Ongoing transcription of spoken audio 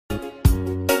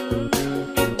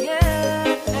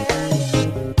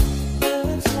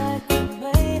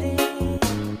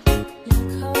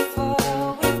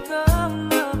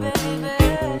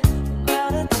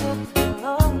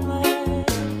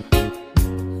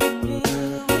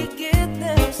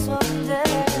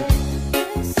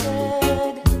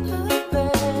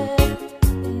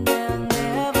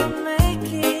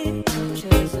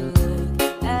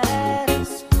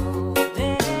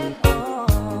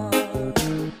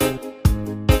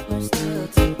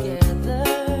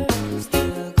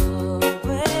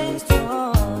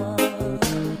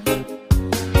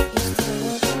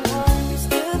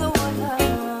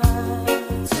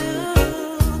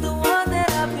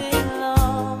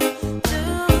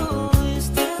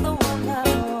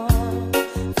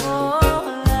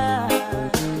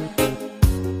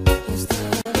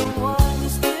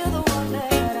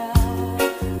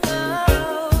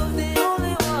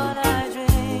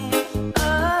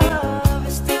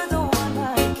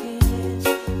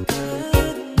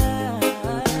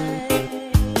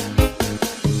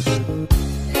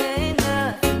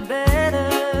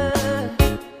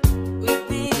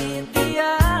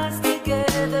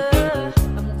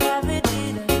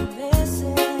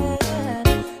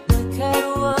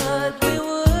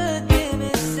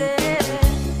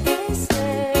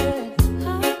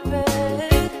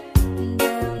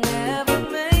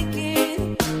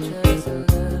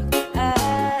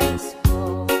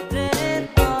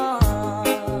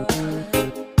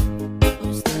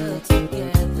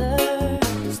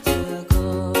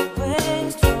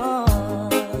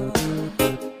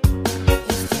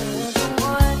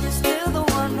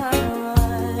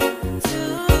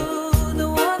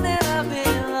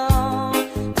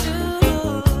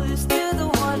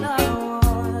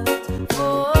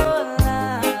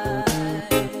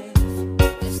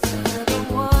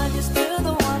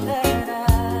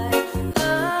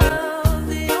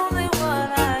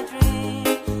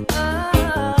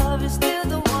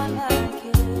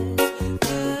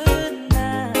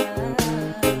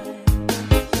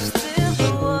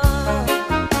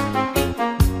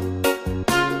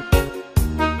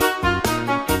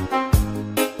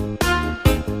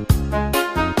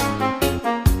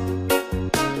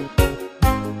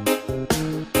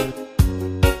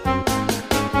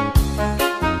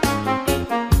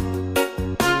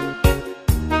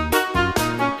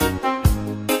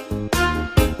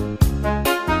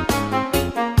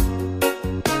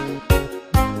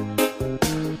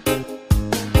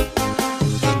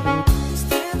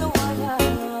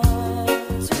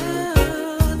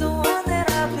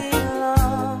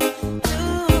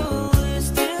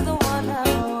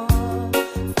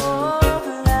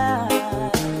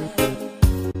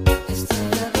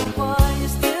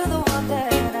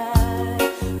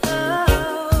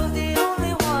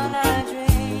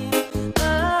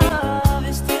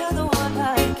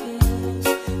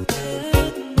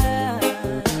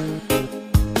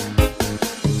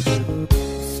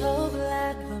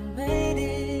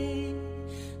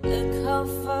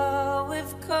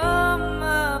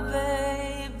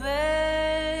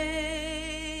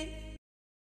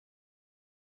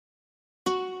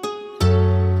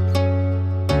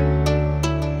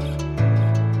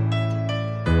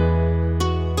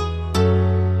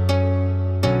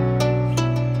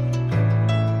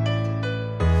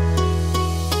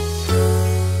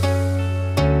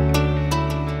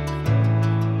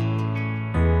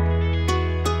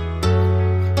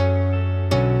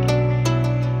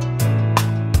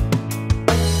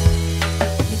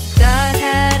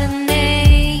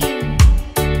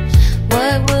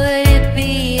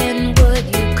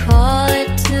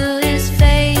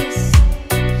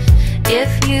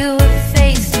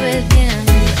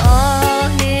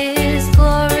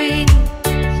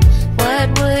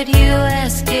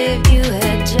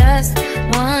just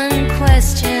one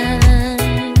question.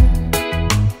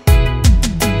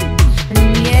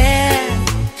 And yeah,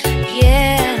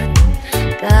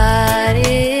 God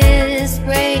is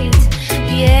great.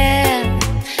 Yeah,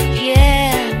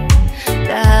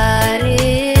 God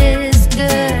is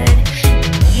good.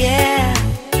 Yeah.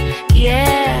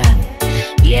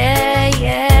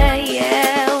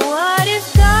 What if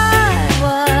God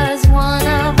was one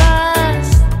of us?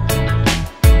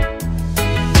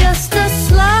 Just a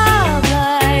slob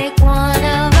like one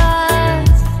of us.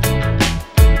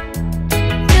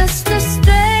 Just a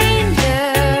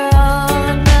stranger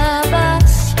on the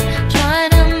bus,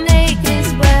 trying to make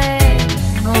his way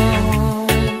home.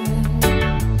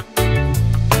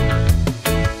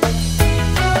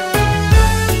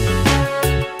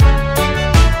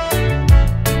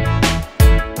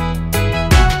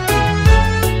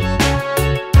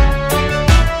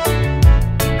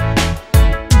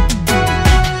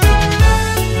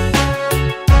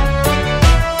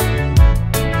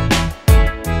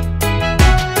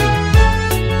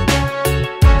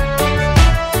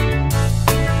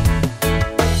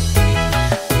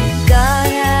 God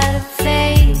had a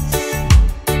face,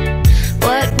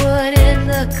 what would it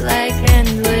look like, and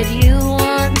would you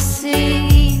want to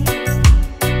see?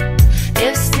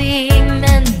 If seeing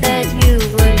meant that you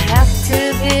would have to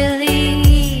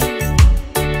believe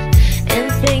in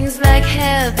things like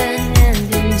heaven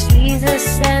and in Jesus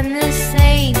and the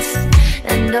saints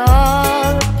and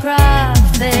all the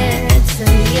prophets.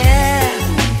 And yeah,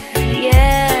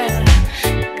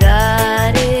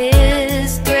 God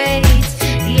is great.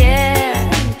 Yeah,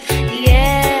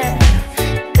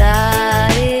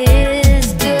 God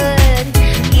is good.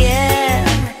 Yeah.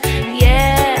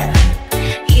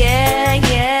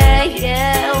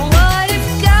 What if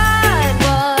God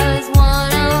was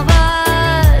one of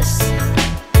us?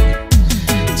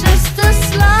 Just a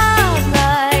slob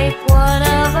like one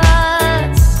of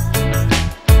us.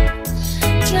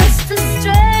 Just a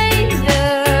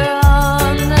stranger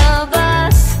on the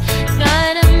bus,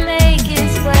 trying to make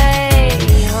his way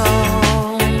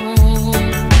home.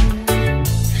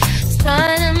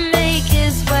 Trying to make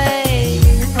his way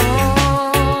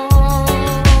home.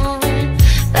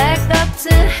 Back up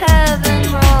to heaven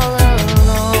all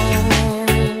alone.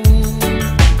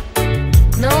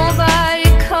 Nobody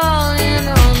calling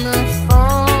on the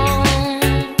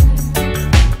phone,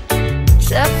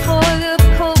 except for the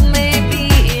Pope maybe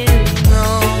in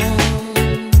Rome.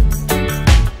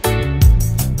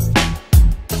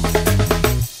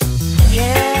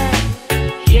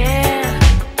 Yeah,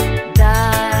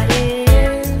 God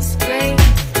is great.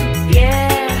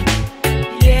 Yeah,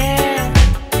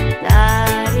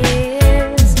 God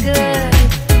is good.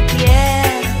 Yeah.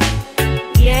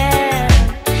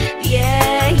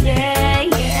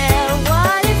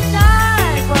 What if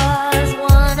God was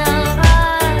one of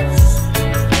us?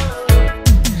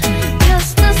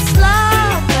 Just a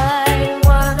slob like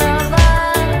one of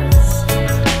us.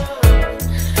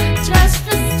 Just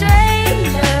a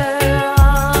stranger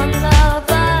on the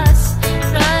bus,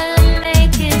 trying to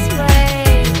make his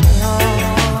way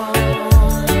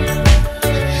home.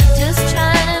 Just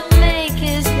trying to make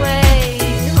his way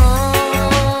home.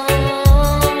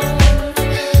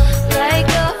 Like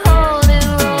a holy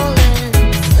rolling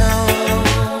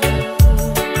stone.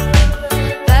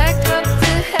 Back up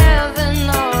to heaven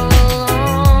all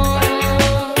alone.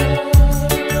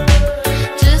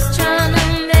 Just trying to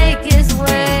make his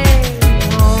way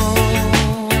home.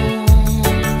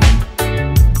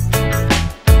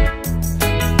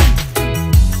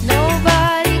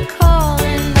 Nobody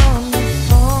calling on the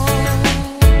phone,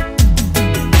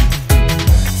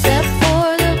 except for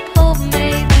the Pope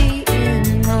maybe in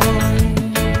Rome.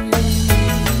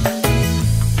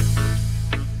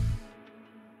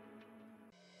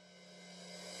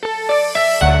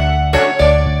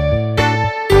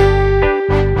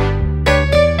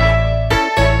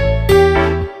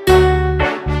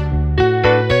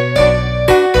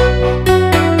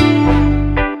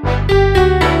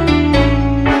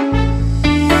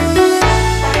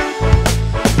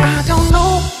 I don't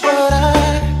know, but I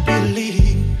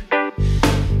believe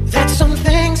that some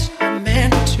things are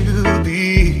meant to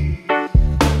be,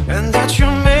 and that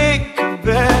you'll make a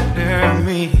better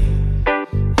me.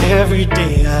 Every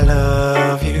day I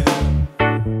love you.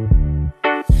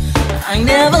 I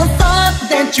never thought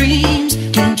that dreams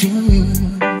came true,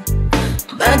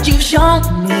 but you've shown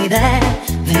me that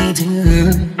they do.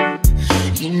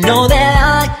 You know that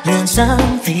I learn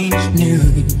something new.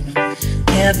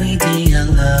 Every day I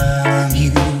love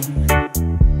you.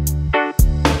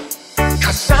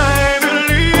 'Cause I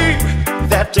believe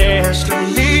that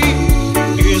destiny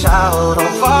is out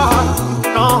of our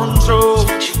control.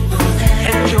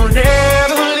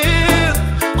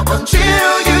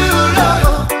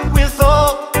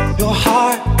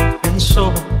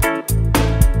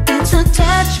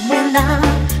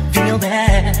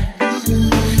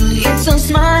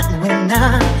 smart when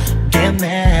I get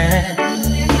mad.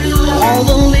 All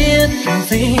the little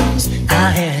things I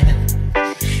have.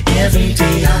 Every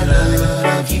day I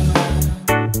love you.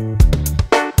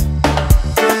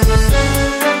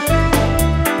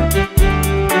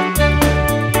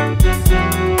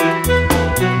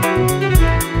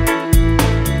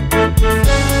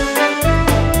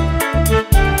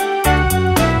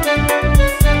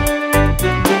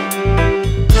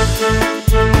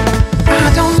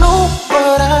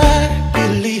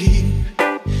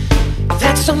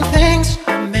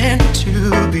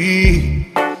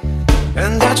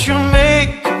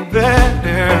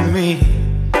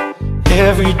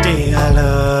 Every day I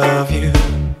love you.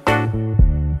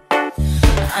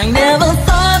 I never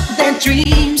thought that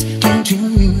dreams came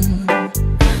true,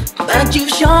 but you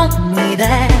showed me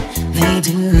that they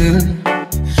do.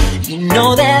 You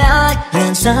know that I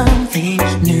learn something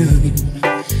new.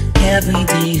 Every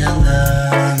day I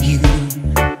love you.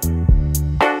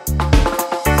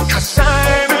 'Cause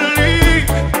I believe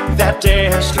that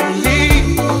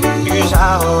destiny is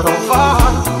out of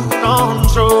our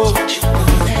control.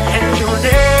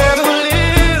 Never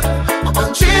live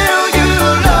until you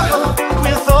love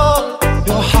with all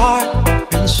your heart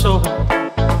and soul.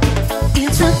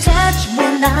 It's a touch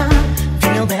when I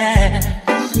feel bad.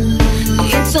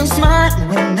 It's so smart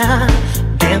when I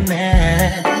get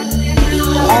mad.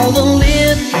 All the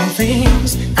little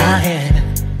things I have.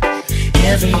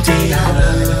 Every day I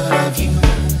love you.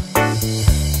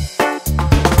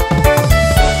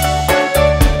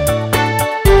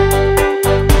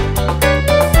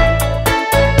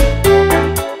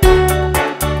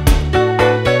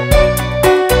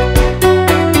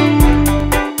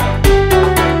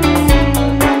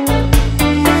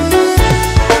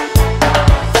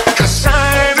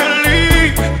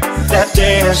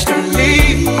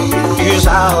 Destiny is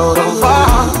out of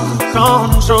our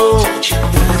control,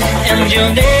 and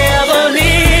you'll never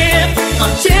live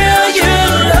until you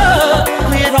love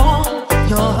with all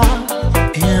your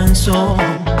heart and soul.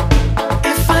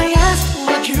 If I ask,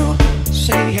 would you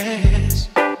say yes?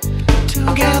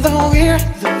 Together we're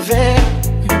the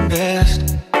very best.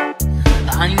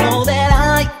 I know that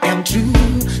I am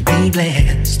truly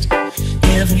blessed.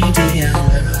 Every day I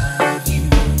love you.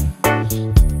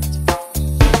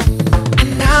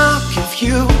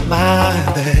 You my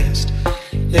best.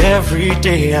 Every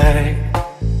day I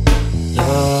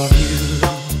love you.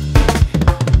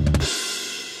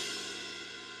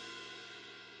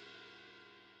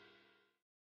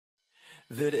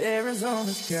 That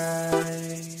Arizona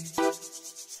sky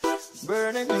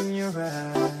burning in your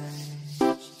eyes.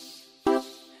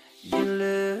 You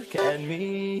look at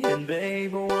me and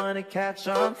babe, I wanna catch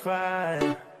on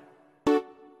fire.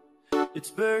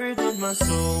 It's buried in my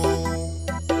soul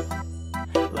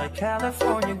like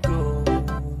California gold.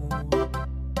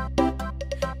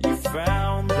 You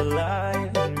found the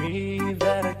light in me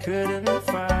that I couldn't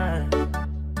find.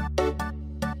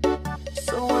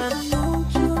 So when I hold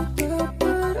you up,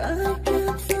 but I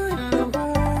can't find the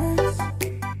words.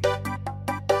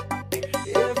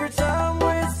 Every time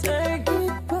we say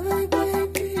goodbye,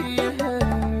 baby, it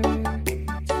hurts.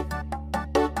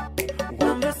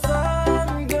 When the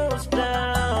sun goes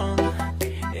down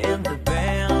and the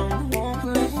band won't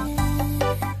play,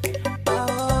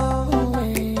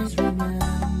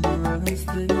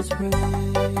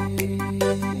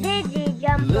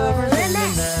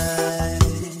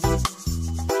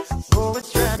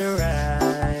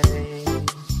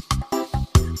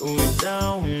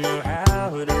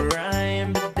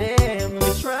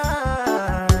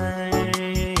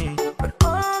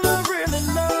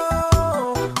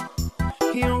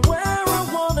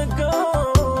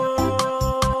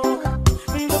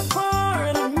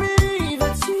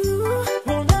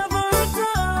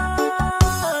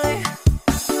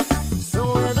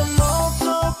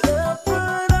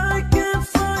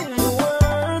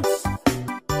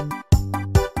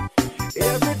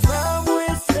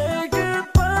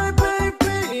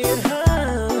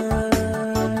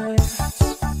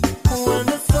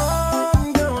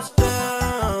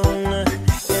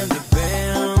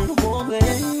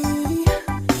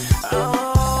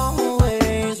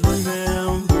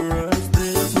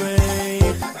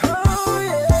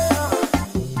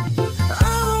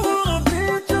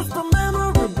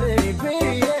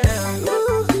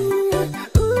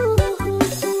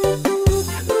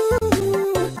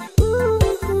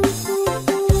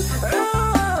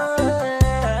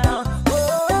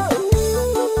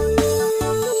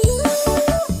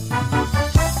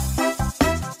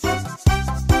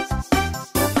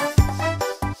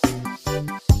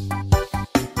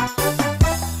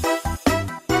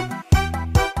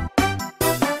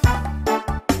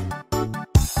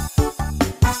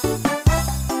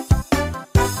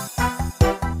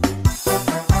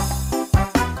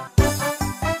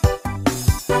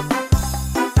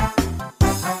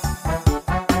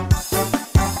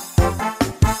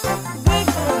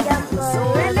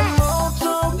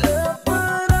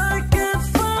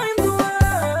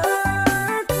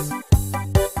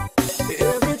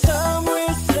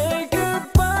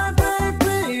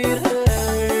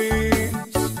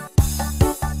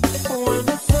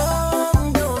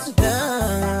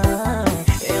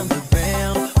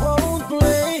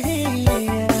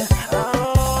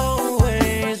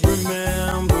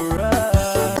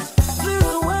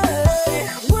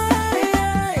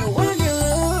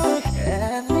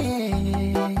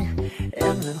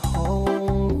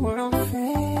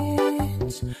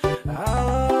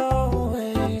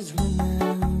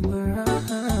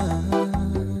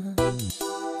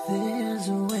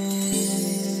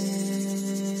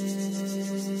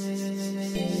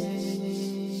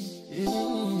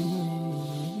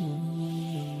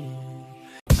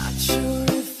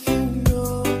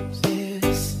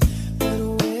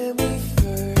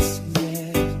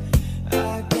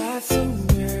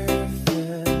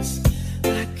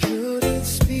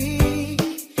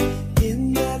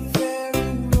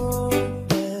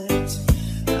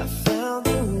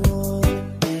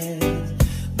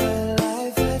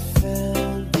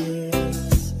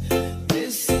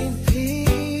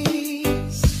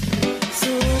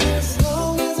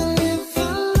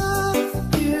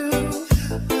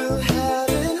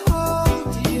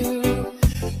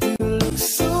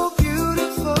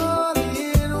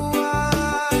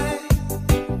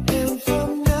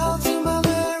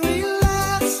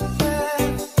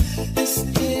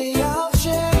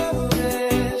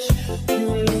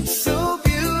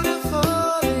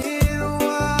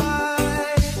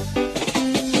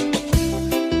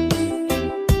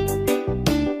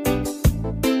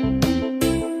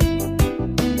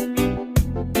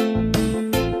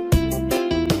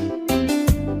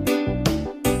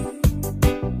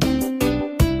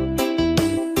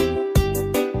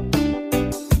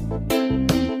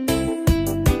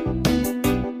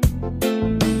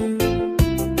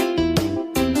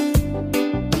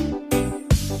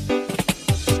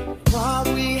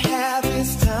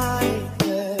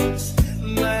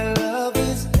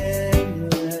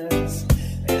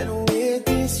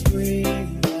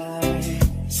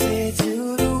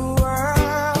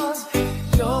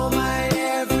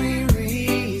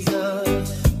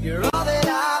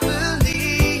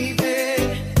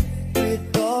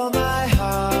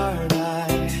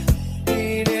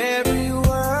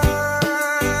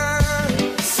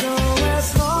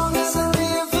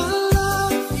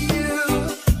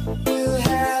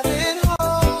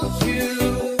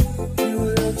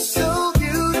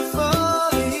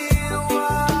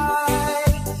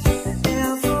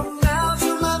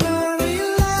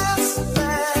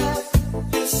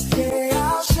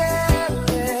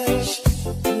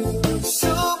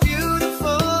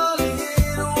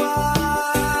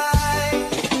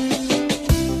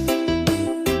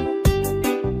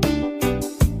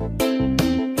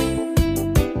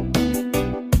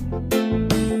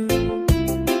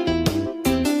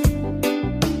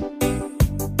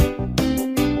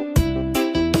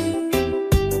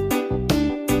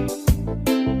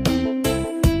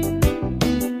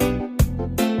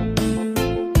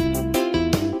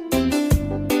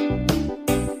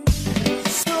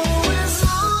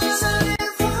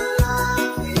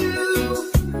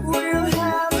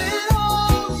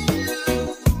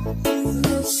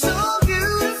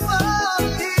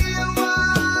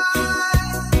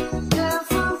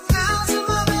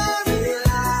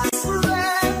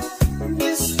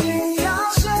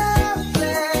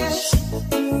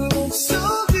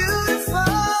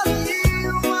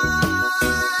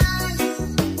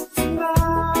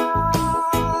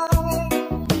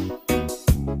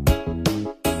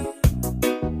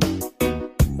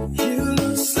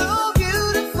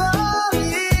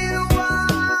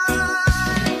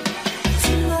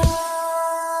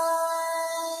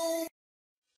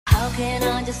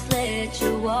 just let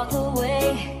you walk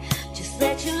away, just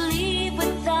let you leave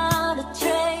without a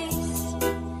trace.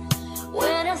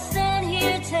 When I stand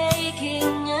here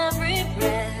taking every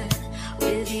breath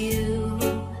with you,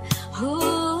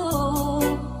 ooh,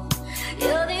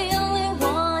 you're the only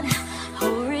one who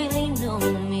really know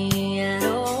me at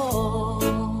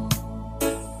all.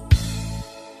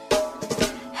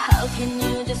 How can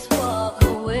you just walk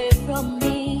away from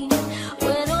me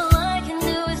when all I can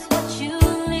do is what you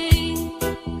need?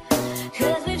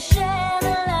 'Cause we've shared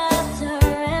the laughter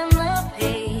and the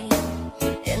pain,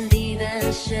 and even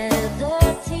shared the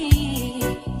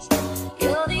tears.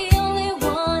 You're the only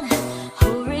one who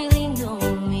really know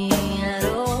me at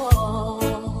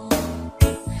all.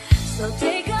 So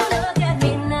take a look at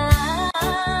me now.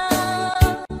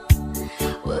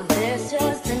 Well, there's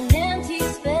just an empty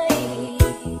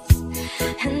space,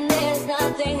 and there's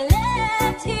nothing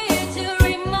left here to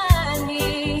remind me,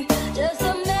 just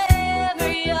a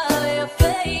memory of your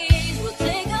face. Well,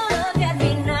 take a look at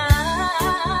me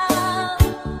now.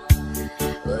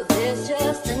 Well, there's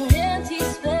just an empty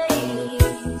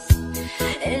space,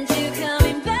 and you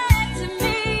coming back to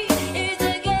me is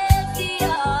against the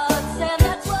odds, and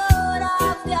that's what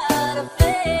I've gotta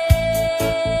face.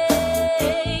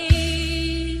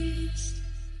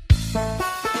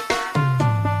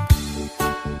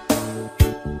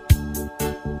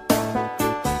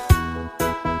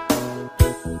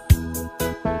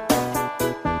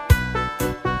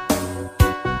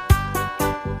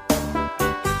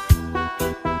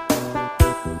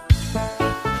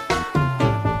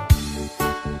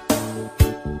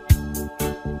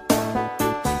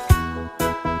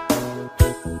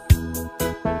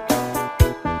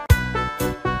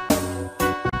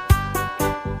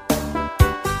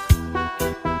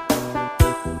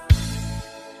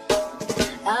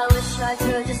 I wish I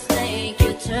could just make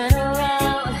you turn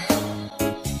around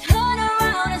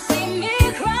and see me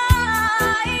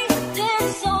cry.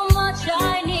 There's so much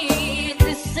I need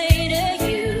to say to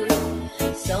you,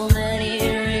 so many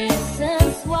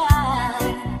reasons why.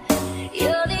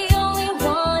 You're the only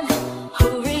one who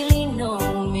really know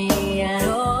me at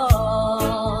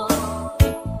all.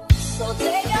 So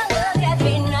take a look at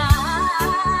me now.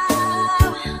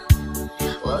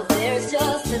 Well, there's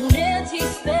just an empty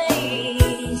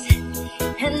space,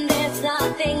 and there's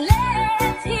nothing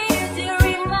left here to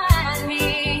remind me,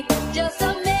 just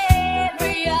a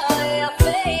memory of your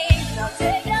face. Now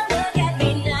take a look at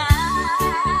me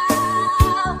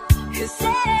now, 'cause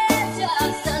there's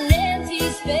just an empty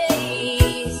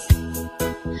space.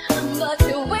 But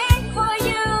to wait for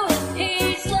you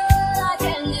is all I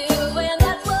can do, and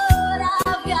that's what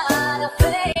I've gotta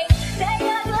face. Take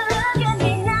a look at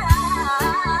me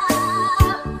now,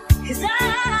 'cause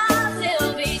I'll still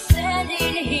be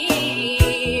standing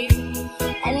here,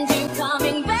 and you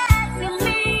coming back to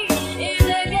me is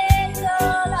against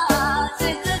all odds.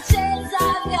 It's a chance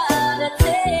I've gotta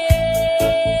take.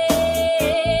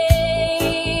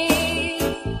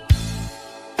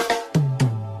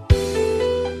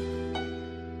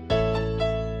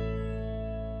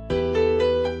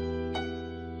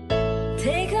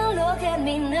 Take a look at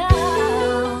me now.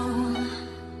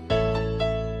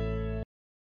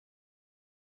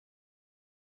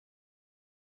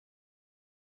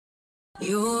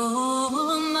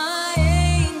 You're my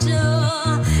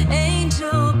angel,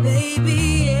 angel,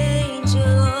 baby,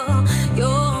 angel.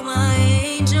 You're my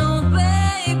angel,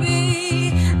 baby,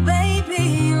 baby.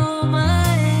 You're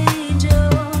my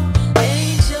angel,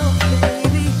 angel,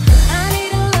 baby. I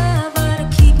need a lover to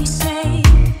keep me safe,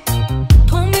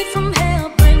 pull me from hell,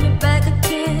 bring me back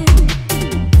again.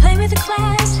 Play with the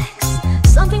classics,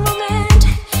 something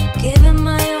romantic, give it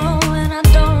my all when I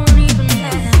don't even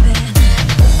have it.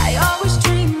 I always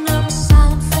dreamed of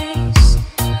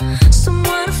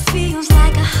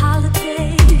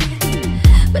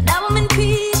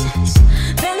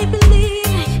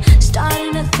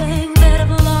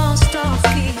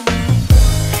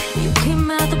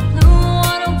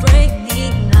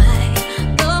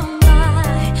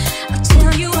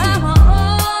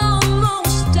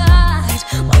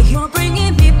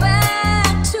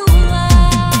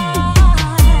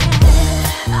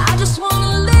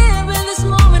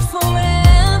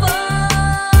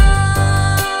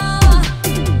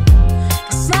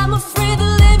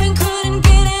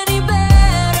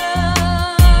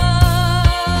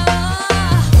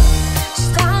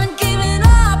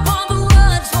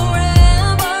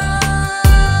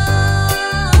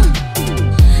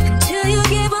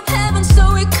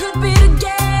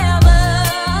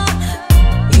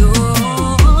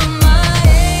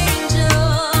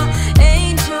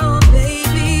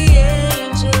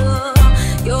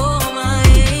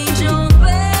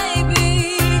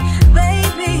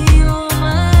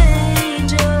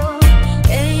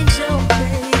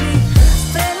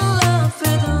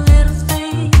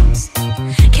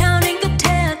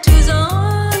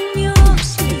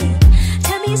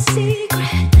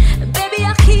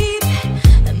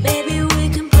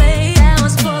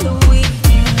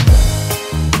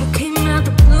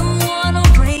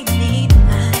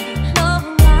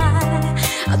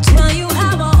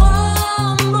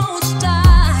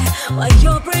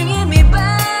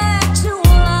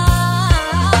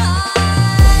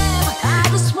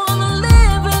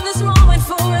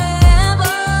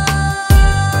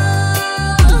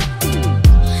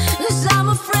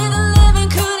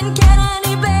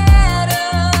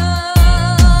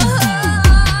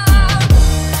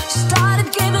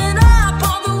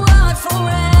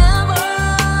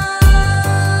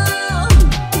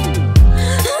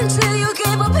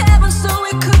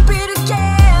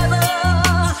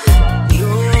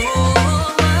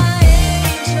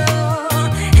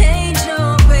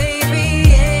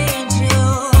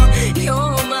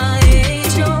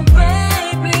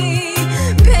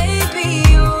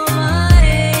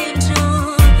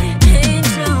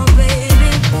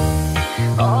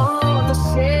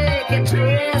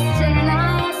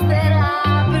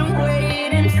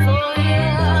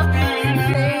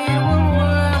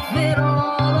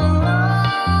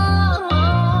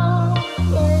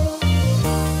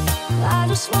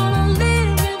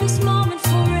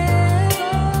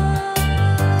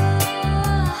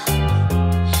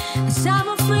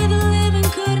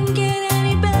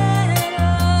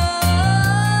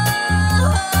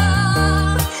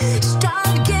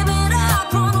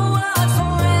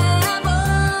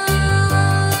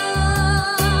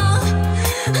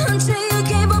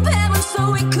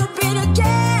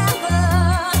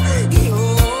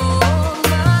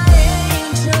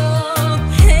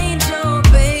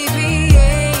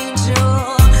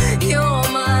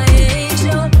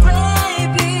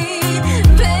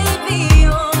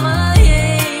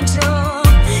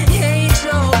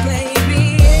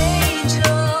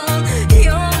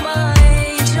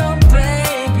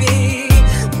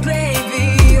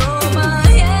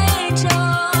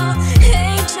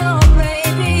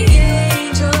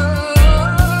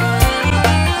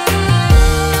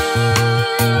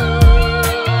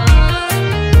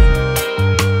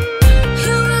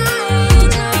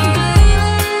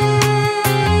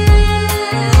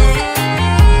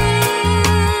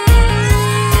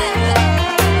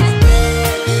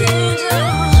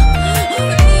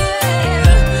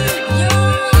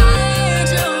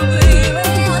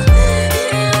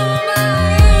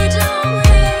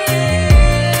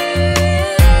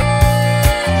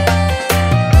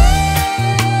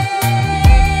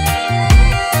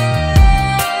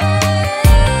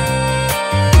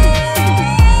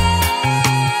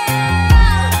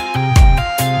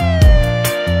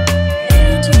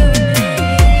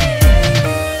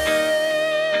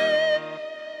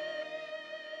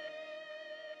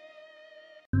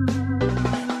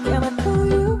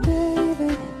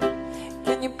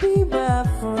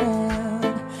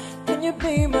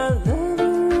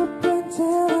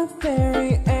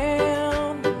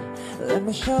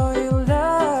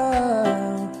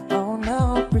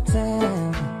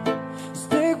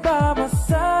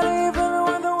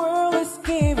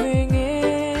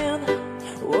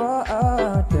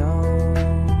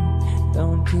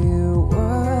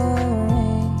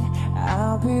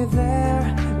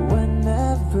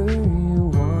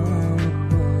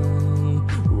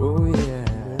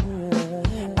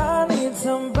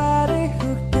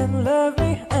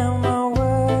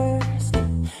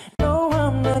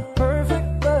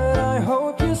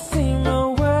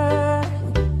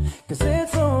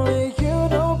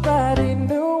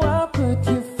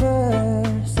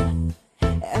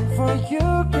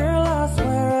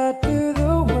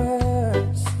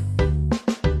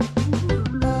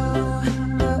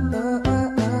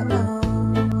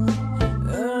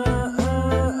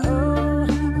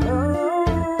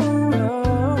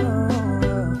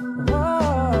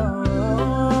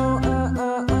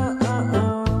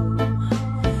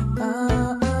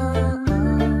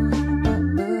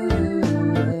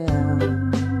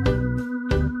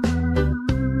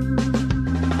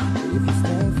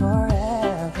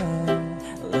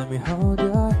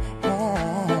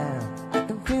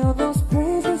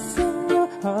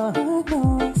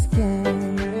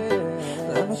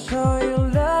show you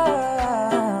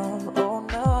love. Oh,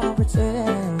 no,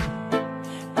 pretend.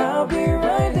 I'll be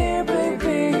right here,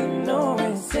 baby. You know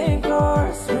it's sink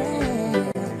or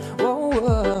swim. Whoa,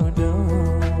 whoa,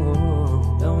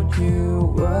 don't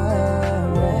you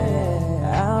worry.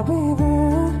 I'll be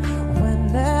there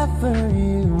whenever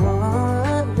you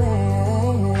want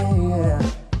it.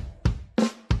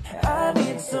 I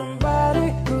need somebody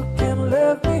who can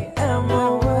love me and my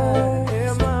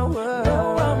word.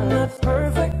 No, I'm not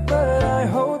perfect, but I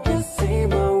hope you see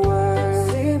my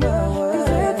worth. Cause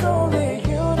it's only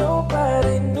you,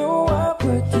 nobody knew I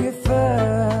put you first.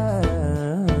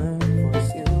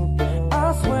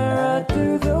 I swear I do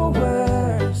the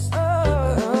worst.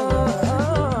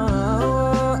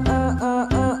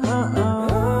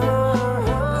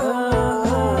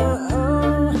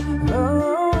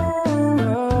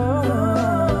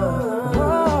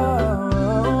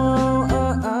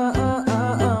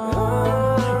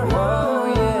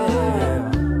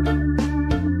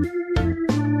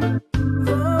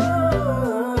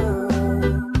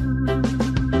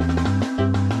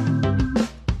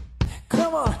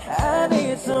 Come on, I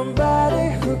need somebody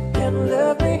who can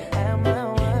love me.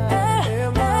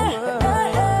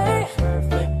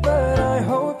 But I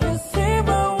hope you see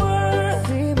my worth.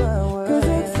 Cause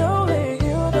it's only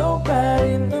you,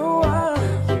 nobody knew I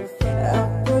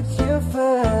put you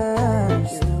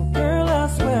first. Girl, I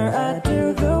swear I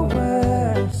do the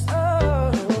worst.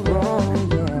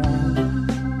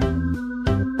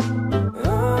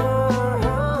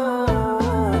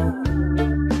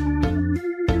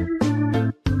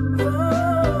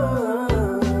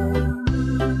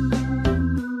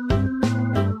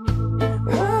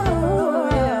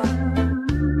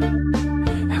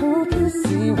 Hope you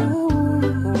see my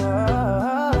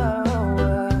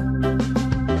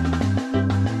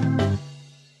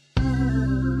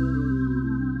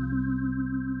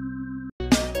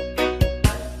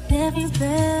Every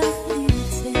breath you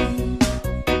take,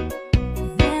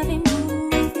 every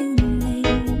move you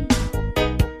make,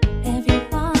 every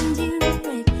bond you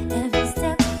break, every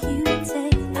step you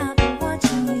take, I've been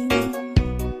watching you.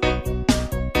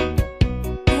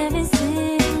 Every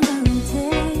single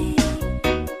day,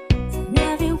 from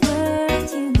every word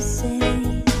you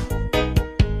say,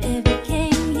 every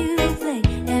game you play,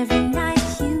 every night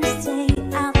you stay,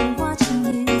 I've been watching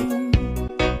you.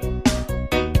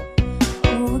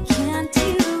 Oh, can't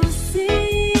you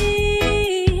see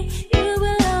you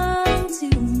belong to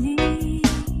me?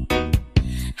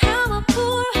 How my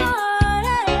poor heart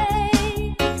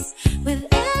aches with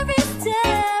every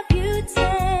step you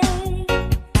take,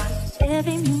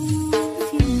 every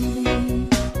move you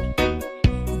make,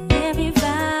 and every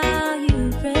vow you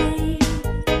break,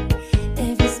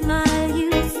 every smile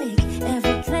you fake,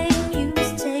 every claim you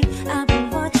stake, I've been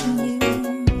watching you.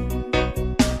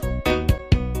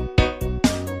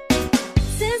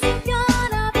 Since you've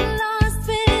gone, I've been lost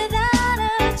without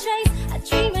a trace. I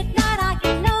dream at night, I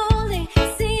can only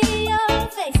see your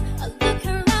face. I look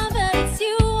around, but it's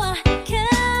you I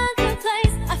can't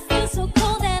replace. I feel so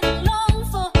cold and I long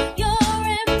for your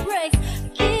embrace.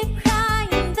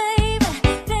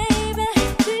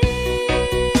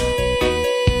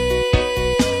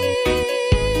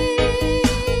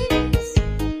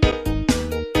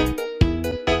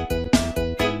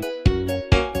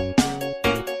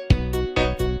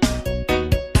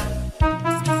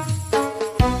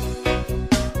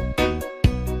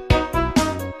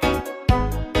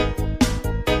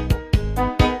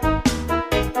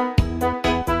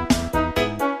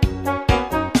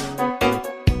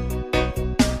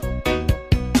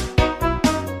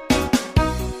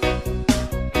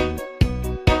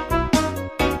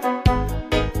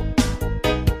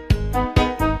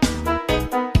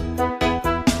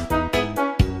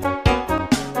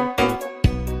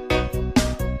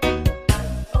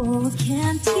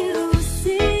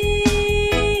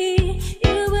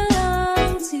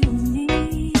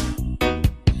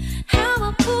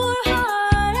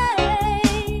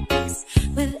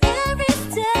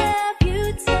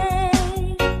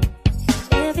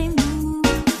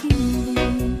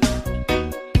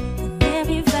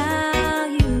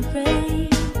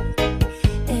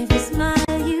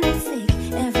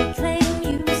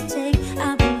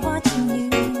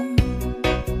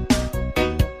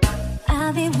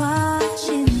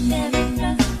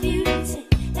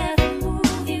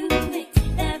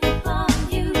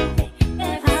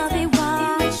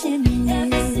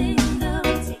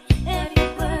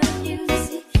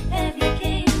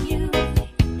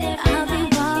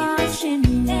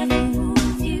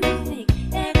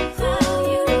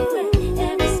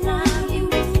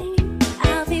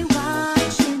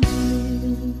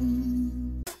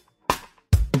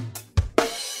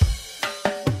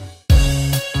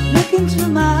 into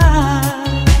my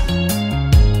eyes,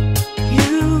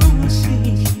 you will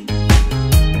see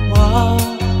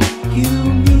what you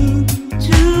mean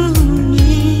to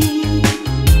me.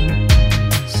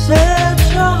 Search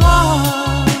your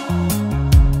heart,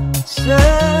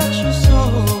 search your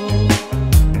soul,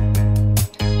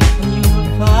 and you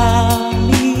will find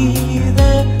me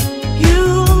there.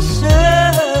 You'll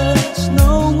search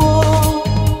no more.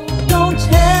 Don't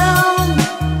tell me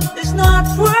it's not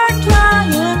worth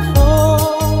trying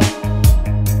for.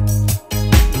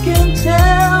 You can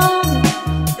tell me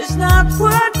it's not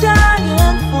worth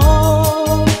dying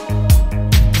for.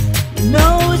 You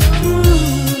know it's true.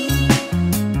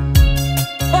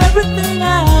 Everything I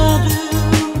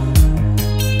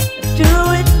do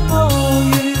it for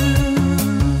you.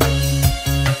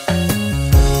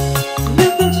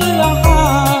 Look into your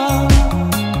heart,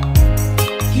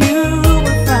 you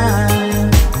will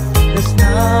find there's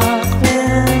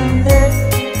nothing there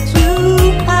to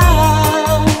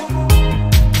hide.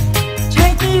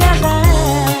 Take me as I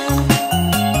am,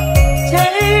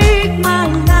 take my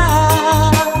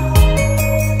life,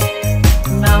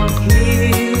 and I'll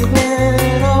give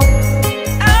it all.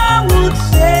 I would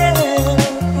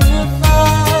sacrifice.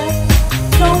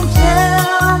 Don't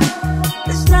tell me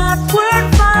it's not worth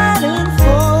fighting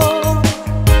for.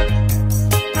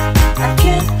 I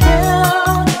can't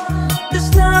help,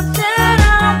 there's nothing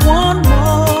I want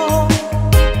more.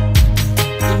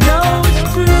 You know it's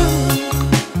true.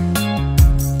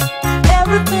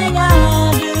 Everything I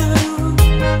do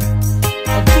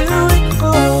it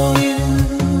for you.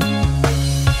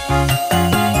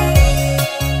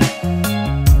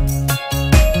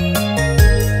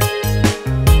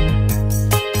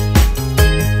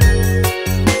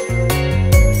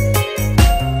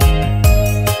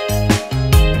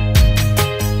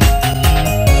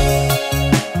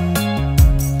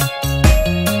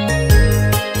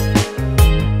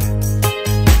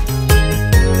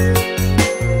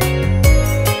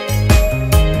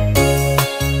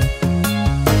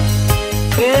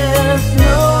 There's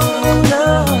no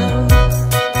love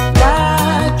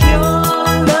like your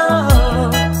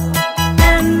love,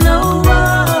 and no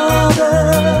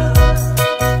other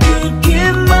could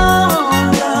give more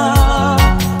love.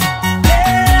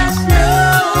 There's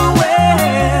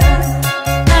nowhere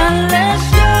unless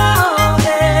you're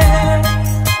there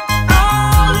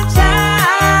all the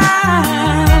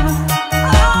time,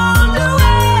 all the way.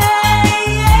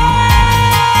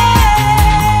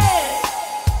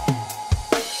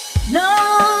 No,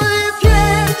 you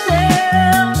can't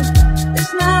tell me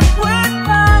it's not worth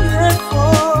fighting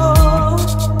for.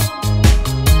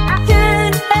 I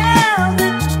can't help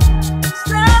it, it's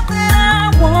something I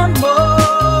want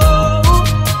more.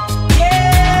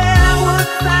 Yeah, I would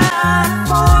fight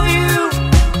for you,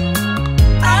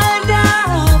 I'd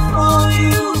die for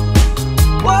you,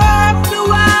 walk the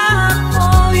wild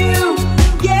for you.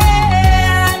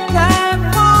 Yeah, I'd die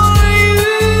for you.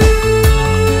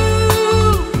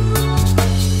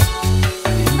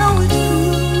 You know it's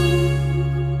true.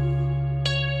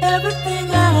 Everything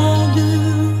I do,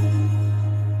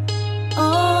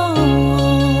 oh,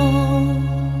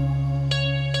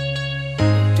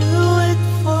 do it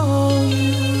for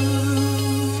you.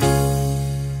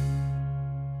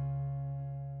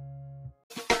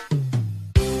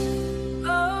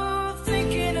 Oh,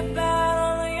 thinking about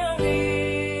all the young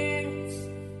years,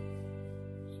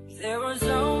 there was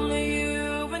only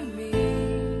you and me.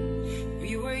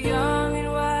 We were young and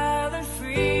wild and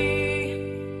free.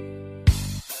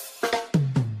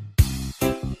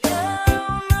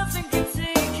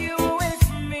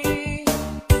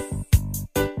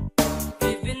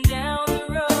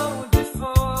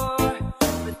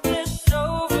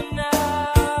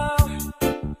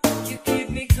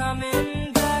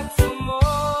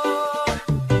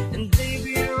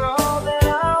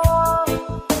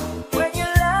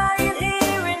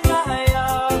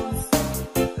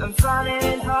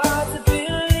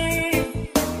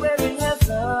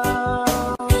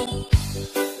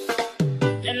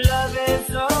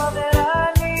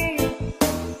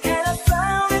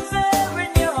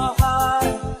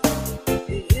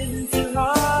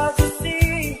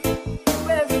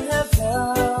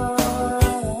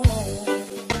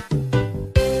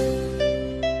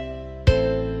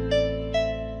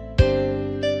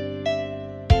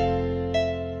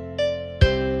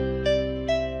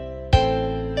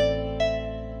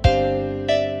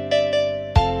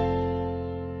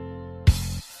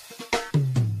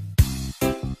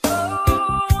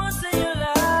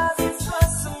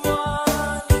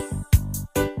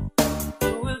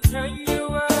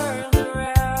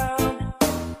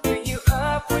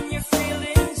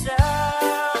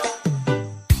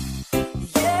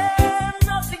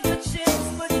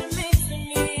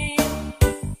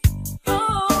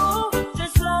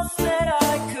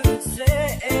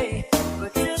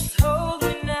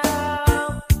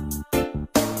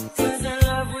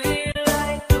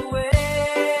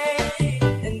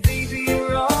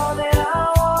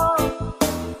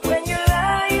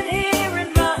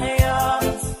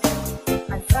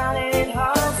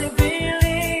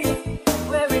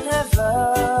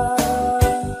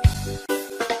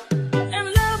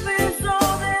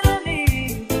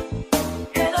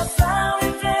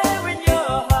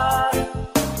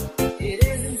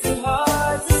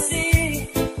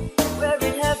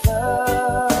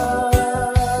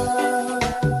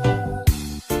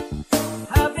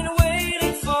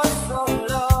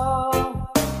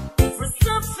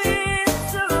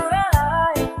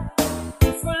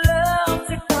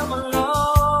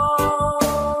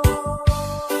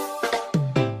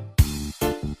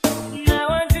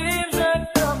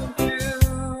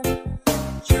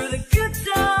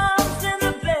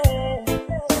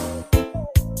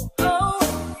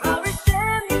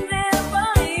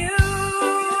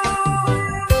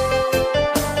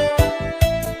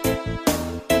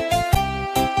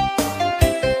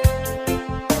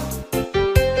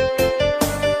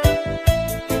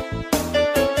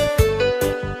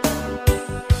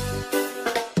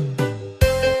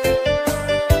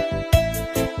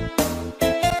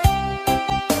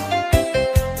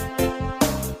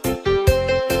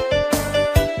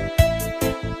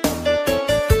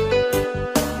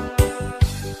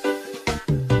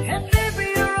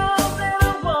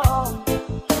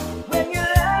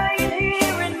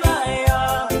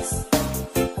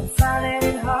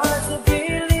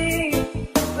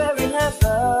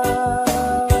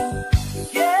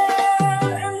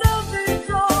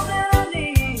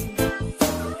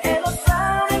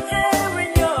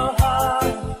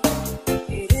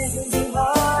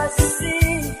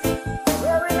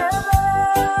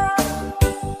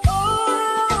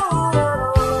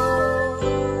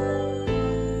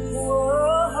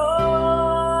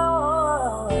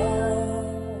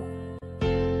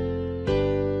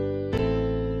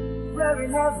 in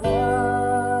heaven.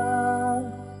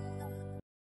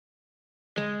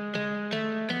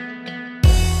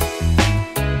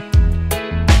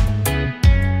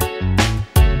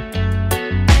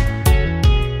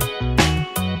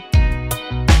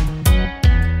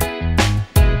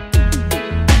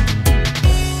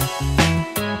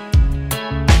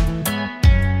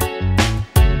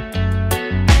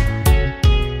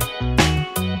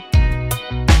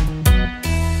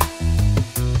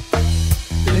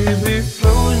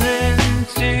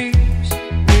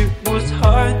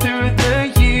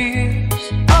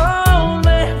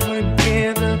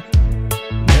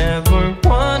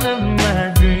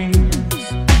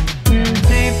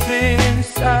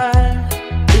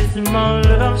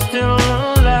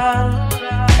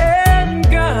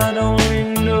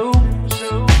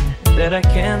 That I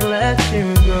can't let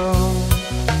you go.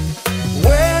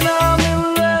 When I'm in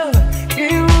love,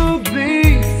 it will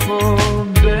be for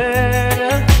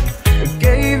better. I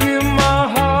gave you my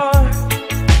heart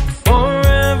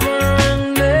forever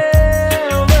and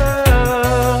ever.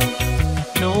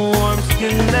 No arms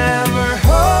can ever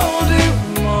hold you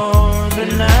more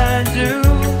than I do.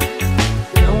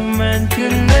 No man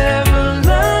can ever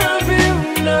love you,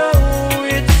 no,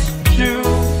 it's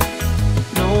true.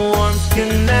 No arms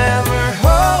can never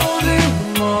hold you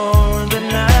more than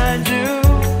I do.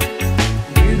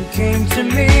 You came to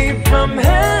me from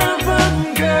heaven,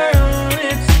 girl,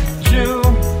 it's true.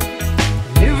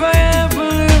 If I ever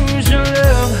lose your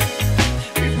love,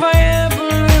 if I ever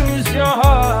lose your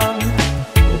heart,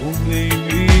 oh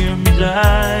baby, I'm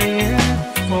dying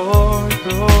for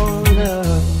your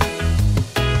love.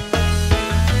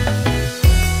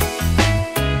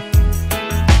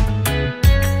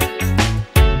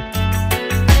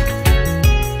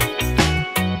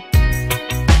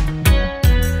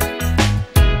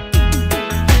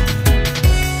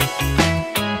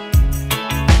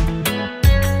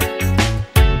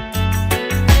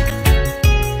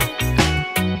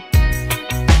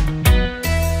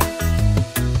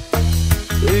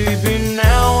 Baby,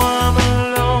 now I'm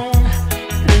alone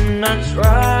and I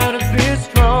try to be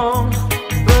strong,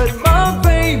 but my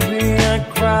baby, I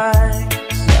cry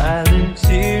silent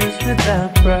tears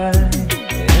without pride,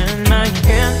 and I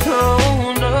can't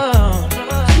hold on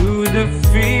to the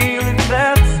feeling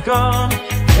that's gone,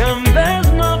 and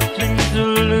there's nothing to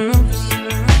lose,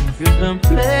 'cause I'm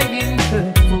playing the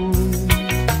fool.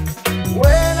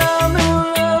 When I'm in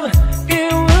love,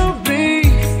 it will be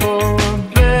for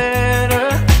better.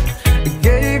 I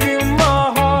gave you my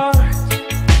heart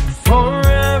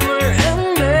forever and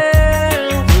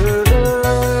ever.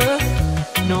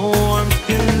 No arms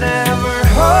can ever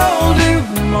hold you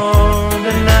more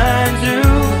than I do.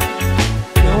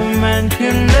 No man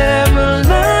can ever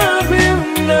love you,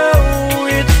 no,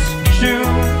 it's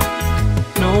true.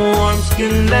 No arms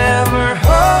can ever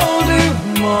hold you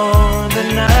more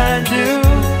than I do.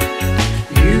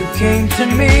 You came to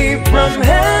me from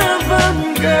heaven,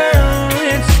 girl,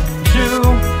 it's true.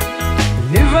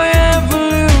 And if I ever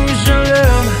lose your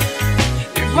love,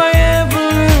 if I ever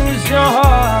lose your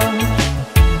heart,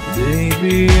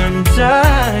 baby, I'm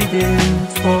dying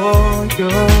for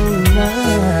your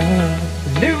love.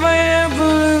 And if I ever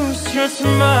lose your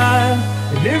smile,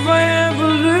 and if I ever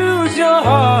lose your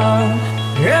heart,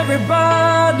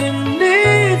 everybody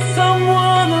needs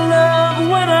someone to love.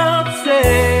 When I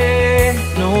say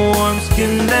no arms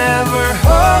can never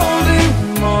hold you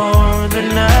more than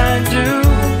I do.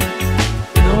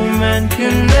 No man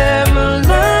can ever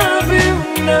love you,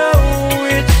 no,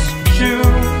 it's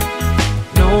true.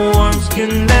 No arms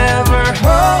can never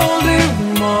hold you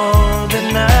more than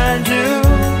I do.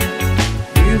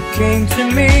 You came to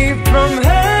me from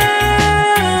heaven,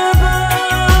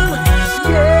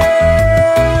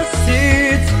 yes,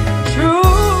 it's true.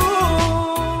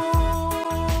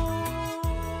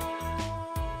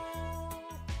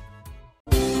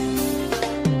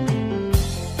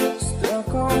 Stuck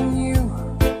on you,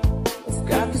 I've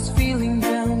got this feeling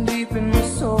down deep in my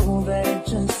soul that I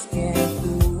just can't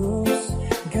lose.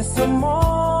 Guess I'm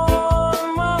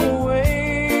on my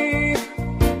way.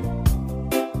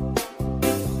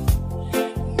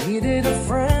 Needed a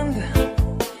friend,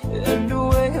 and the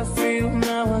way I feel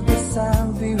now, I guess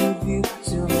I'll be with you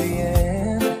till the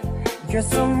end.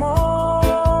 Guess I'm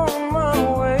on my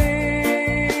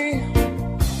way.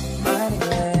 Mighty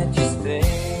glad you stayed.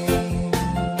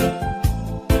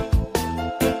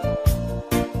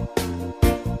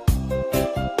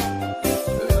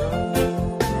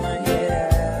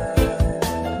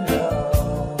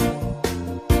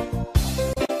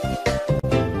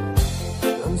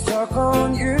 I'm stuck on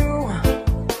you,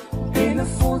 been a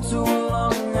fool too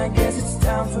long. I guess it's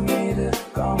time for me to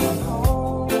come on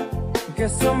home.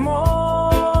 Guess I'm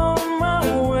on my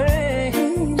way.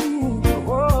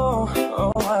 Whoa,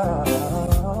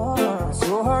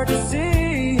 so hard to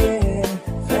see, yeah,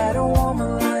 that a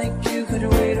woman like you could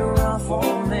wait around for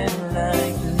a man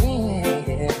like me.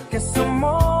 Yeah. Guess I'm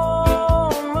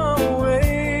on my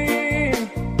way.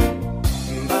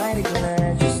 Mighty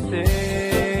glad you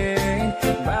stayed.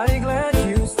 Mighty glad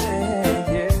you stayed.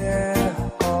 Yeah.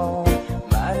 Oh,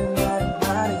 mighty glad,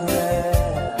 mighty glad.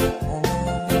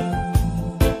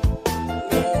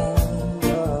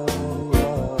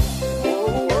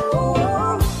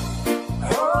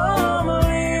 I'm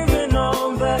leaving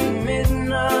on that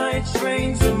midnight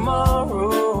train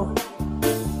tomorrow,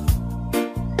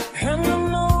 and I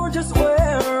know just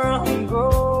where I'm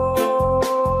going.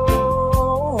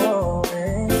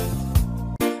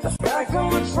 I've packed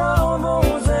all my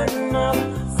troubles and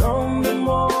I've thrown them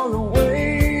all away.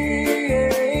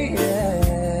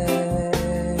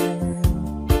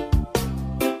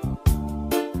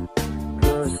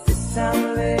 Cause this time,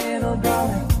 little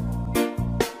darling,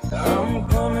 I'm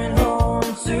coming home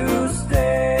to stay.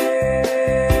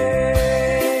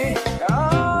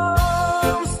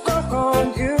 I'm stuck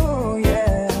on you,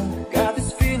 yeah. Got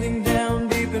this feeling down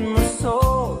deep in my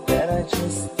soul that I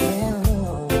just can't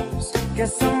lose.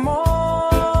 Guess I'm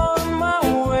on my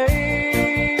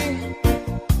way.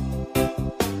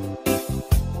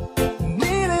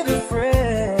 Needed a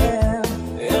friend,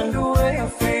 and the way I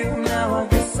feel now, I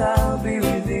guess I'll be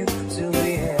with you till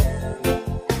the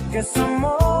end. Guess I'm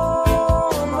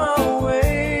on my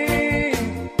way.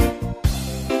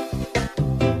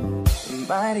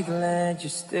 Mighty glad you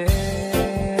stayed.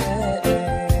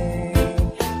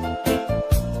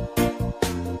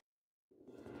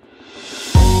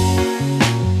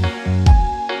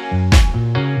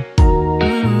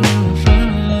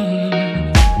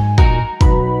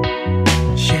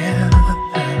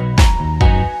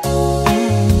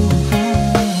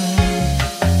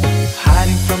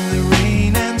 Hiding from the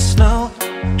rain and snow,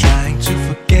 trying to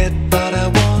forget but I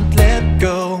won't let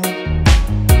go.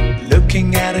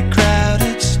 Looking at a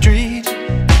crowded street,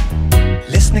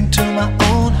 listening to my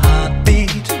own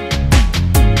heartbeat.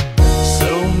 So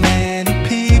many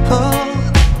people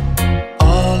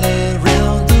all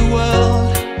around the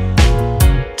world.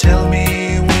 Tell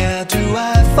me, where do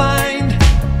I find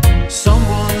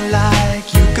someone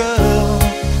like you, girl?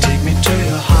 Take me to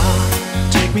your heart,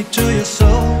 take me to your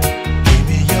soul. Give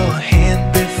me your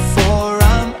hand before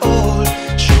I'm old.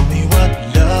 Show me what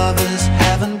lovers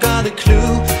haven't got a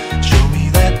clue. Show me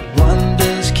that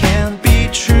wonders can't be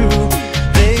true.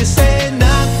 They say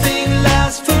nothing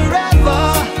lasts forever.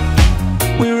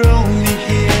 We're only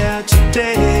here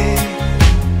today.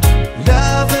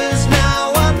 Lovers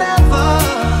now or never.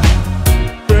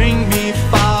 Bring me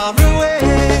far away.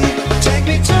 Take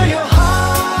me to your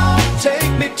heart,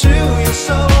 take me to your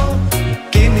soul.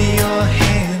 Give me your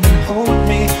hand and hold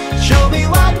me. Show me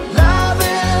what love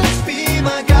is. Be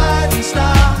my guiding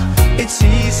star. It's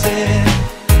easy.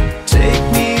 Take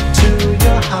me to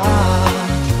your heart.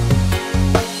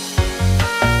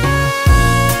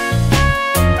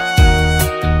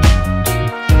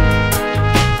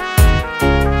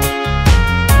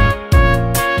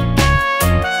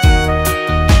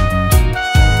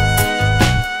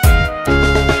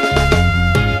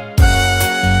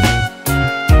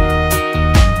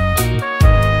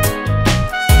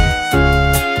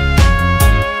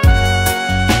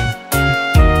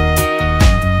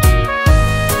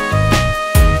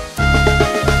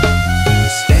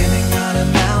 Standing on a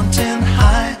mountain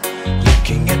high,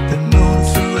 looking at the moon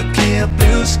through a clear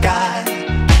blue sky.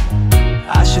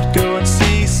 I should go and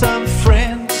see some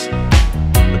friends,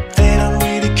 but they don't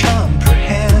really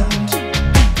comprehend.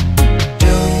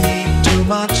 Don't need too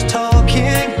much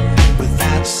talking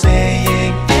without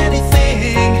saying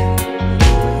anything.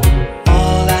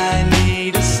 All I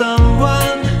need is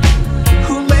someone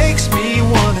who makes me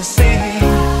wanna sing.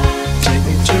 Take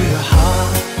me to your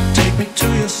heart, take me to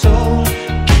your soul.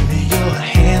 Give me your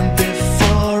hand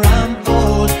before I'm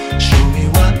old. Show me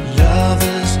what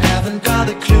lovers haven't got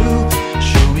a clue.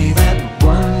 Show me that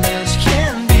wonders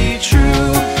can be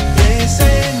true. They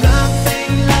say nothing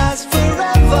lasts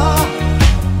forever.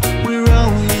 We're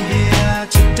only here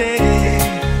today.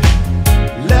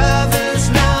 Lovers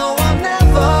now or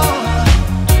never.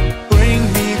 Bring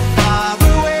me far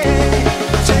away.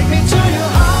 Take me to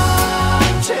your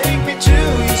heart, take me to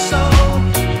your soul.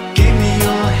 Give me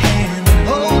your hand and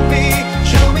hold me.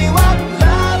 Show me what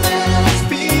love is.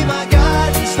 Be my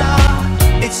guiding star.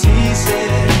 It's easy.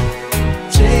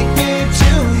 Take me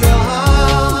to your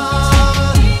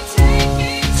heart.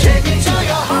 Take me to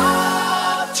your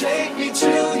heart. Take me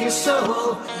to your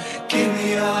soul. Give me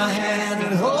your hand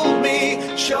and hold me.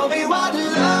 Show me what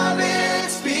love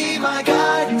is, be my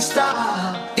guiding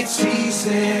star. It's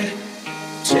easy,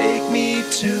 take me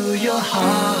to your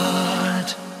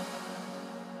heart.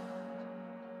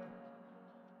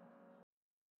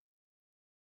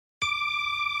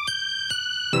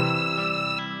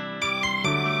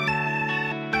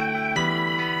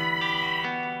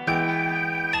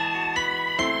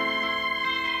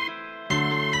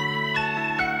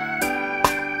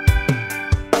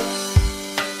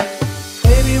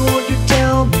 Baby, won't you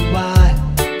tell me why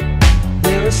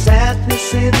there is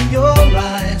sadness in your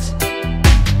eyes?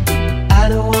 I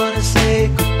don't wanna say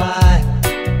goodbye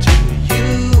to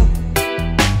you.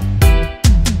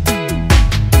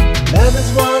 Love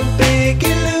is one big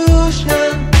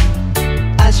illusion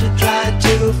I should try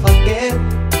to forget,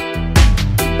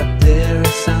 but there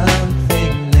is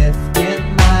something left in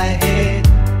my head.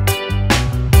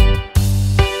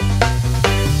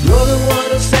 You're the one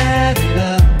who set it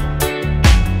up,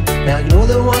 now you're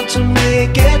the one to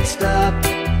make it stop.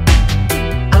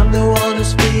 I'm the one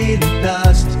who's feeling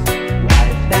dust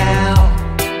right now.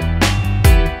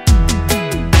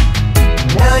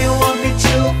 Now you want me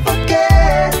to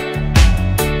forget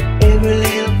every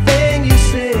little thing you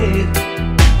said,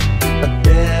 but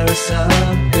there is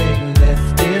something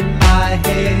left in my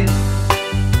head.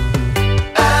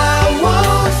 I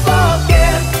won't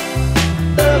forget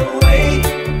the way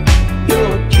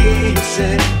you're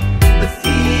kissing, the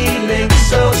feeling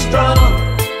so strong,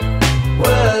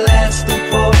 we're lasting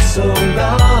for so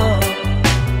long.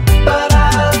 But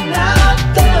I'm not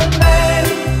the man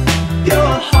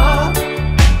your heart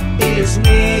is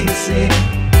missing.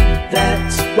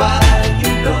 That's why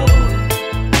you go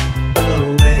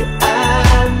away, I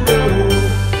know.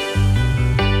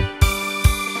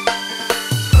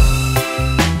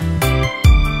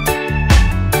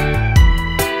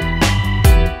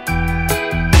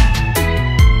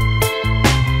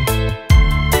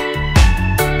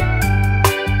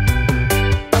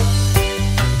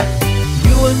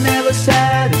 You were never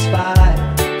satisfied,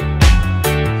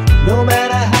 no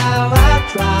matter how I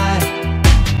tried.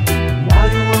 Now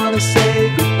you wanna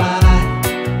say goodbye.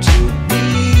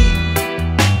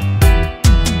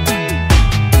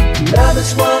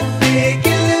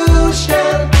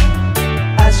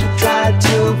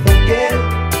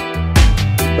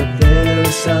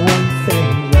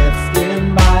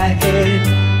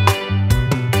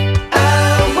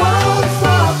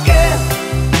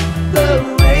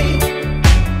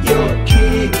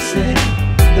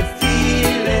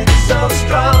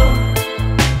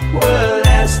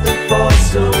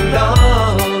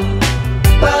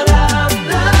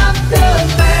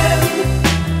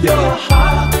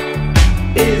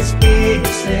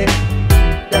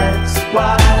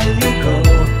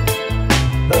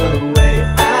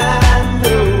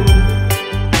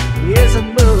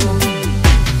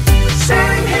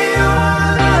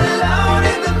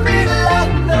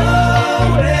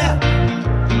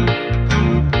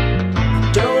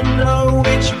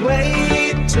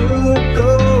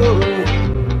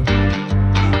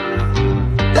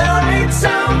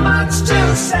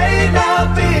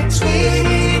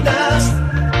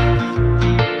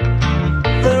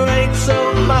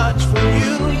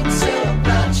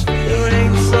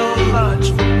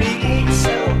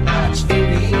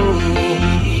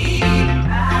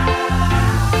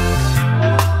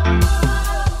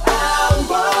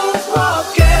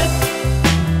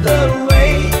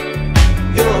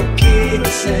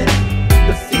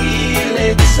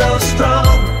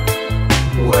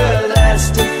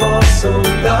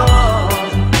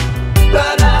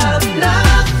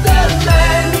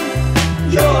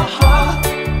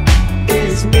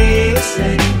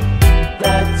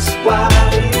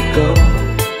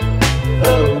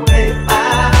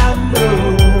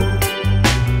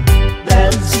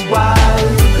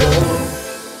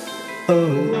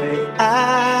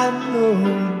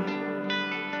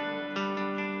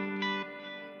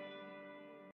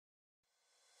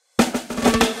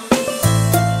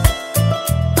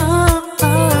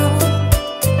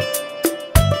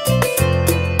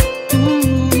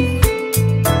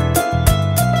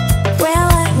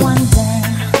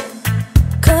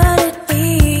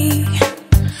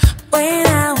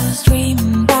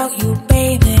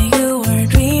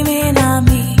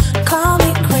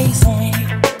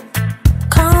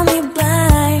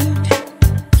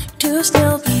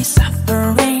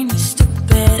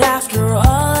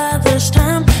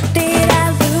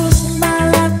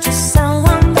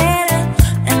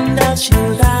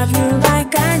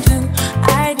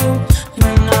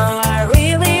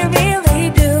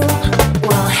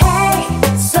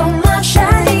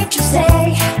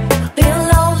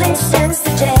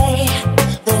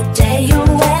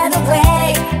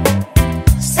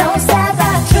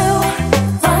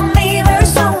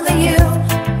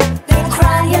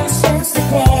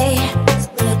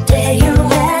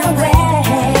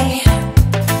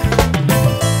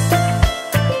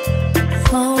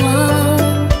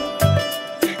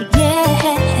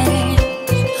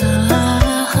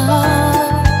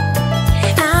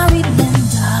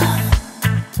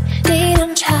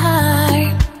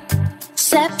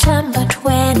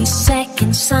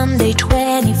 Sunday,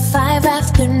 25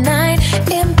 after 9,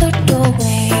 in the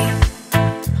doorway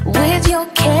with your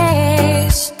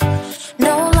case.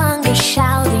 No longer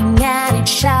shouting at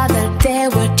each other,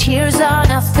 there were tears on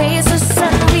our faces,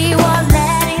 and we were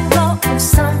letting go of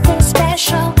something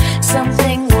special,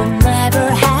 something we'll never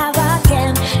have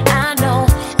again. I know,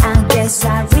 I guess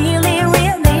I really,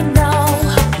 really know.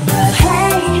 But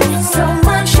hey, so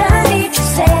much I need to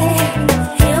say.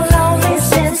 You've known me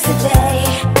since the day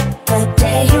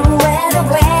you went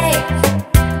away.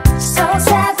 So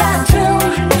sad but true,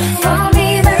 for me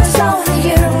there's only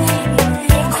you.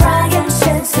 Been crying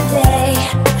since the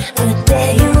day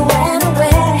you went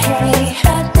away.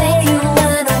 The day you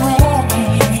went away.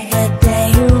 The day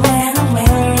you went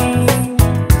away.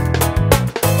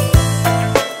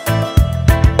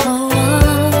 Oh,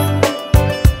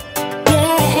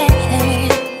 yeah.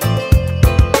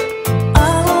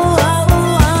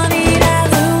 Oh, did I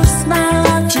lose my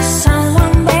love to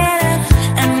someone better?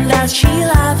 And does she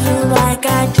love you like I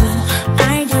do?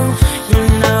 I do. You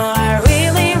know I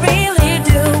really, really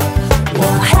do.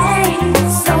 Well, hey,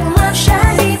 so much I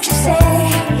need to say.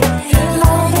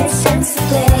 Love it since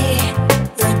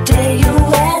the day you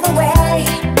went away.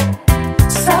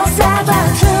 So sad but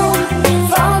true,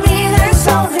 for me there's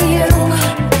only you.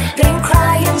 Been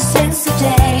crying since the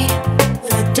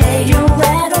day you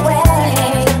went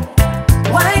away.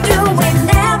 Why do we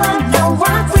never know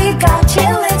what we got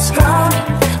till it's gone?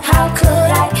 How could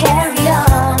I carry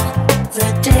on the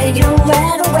day you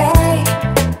went away?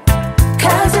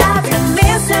 'Cause I've been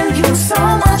missing you so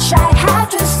much, I have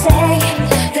to say.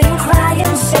 Been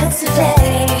crying since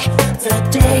the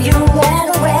day you went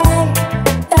away.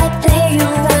 The day you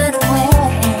went away.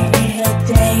 The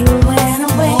day you went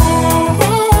away.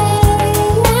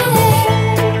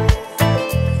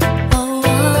 Oh,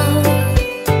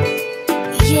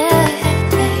 yeah.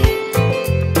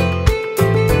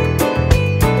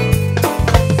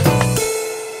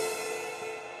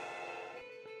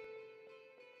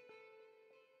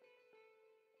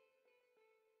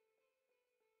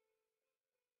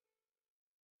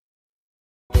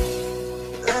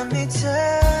 Let me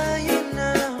tell you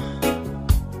now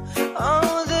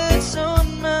all that's on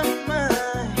my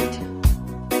mind.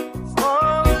 For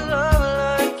a love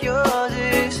like yours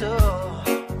is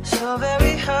so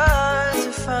very hard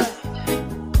to find.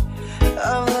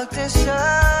 I've looked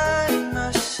inside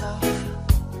myself,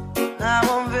 now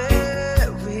I'm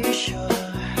very sure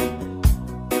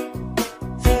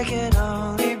there can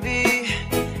only be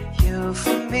you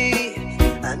for me.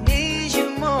 I need you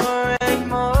more and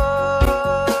more.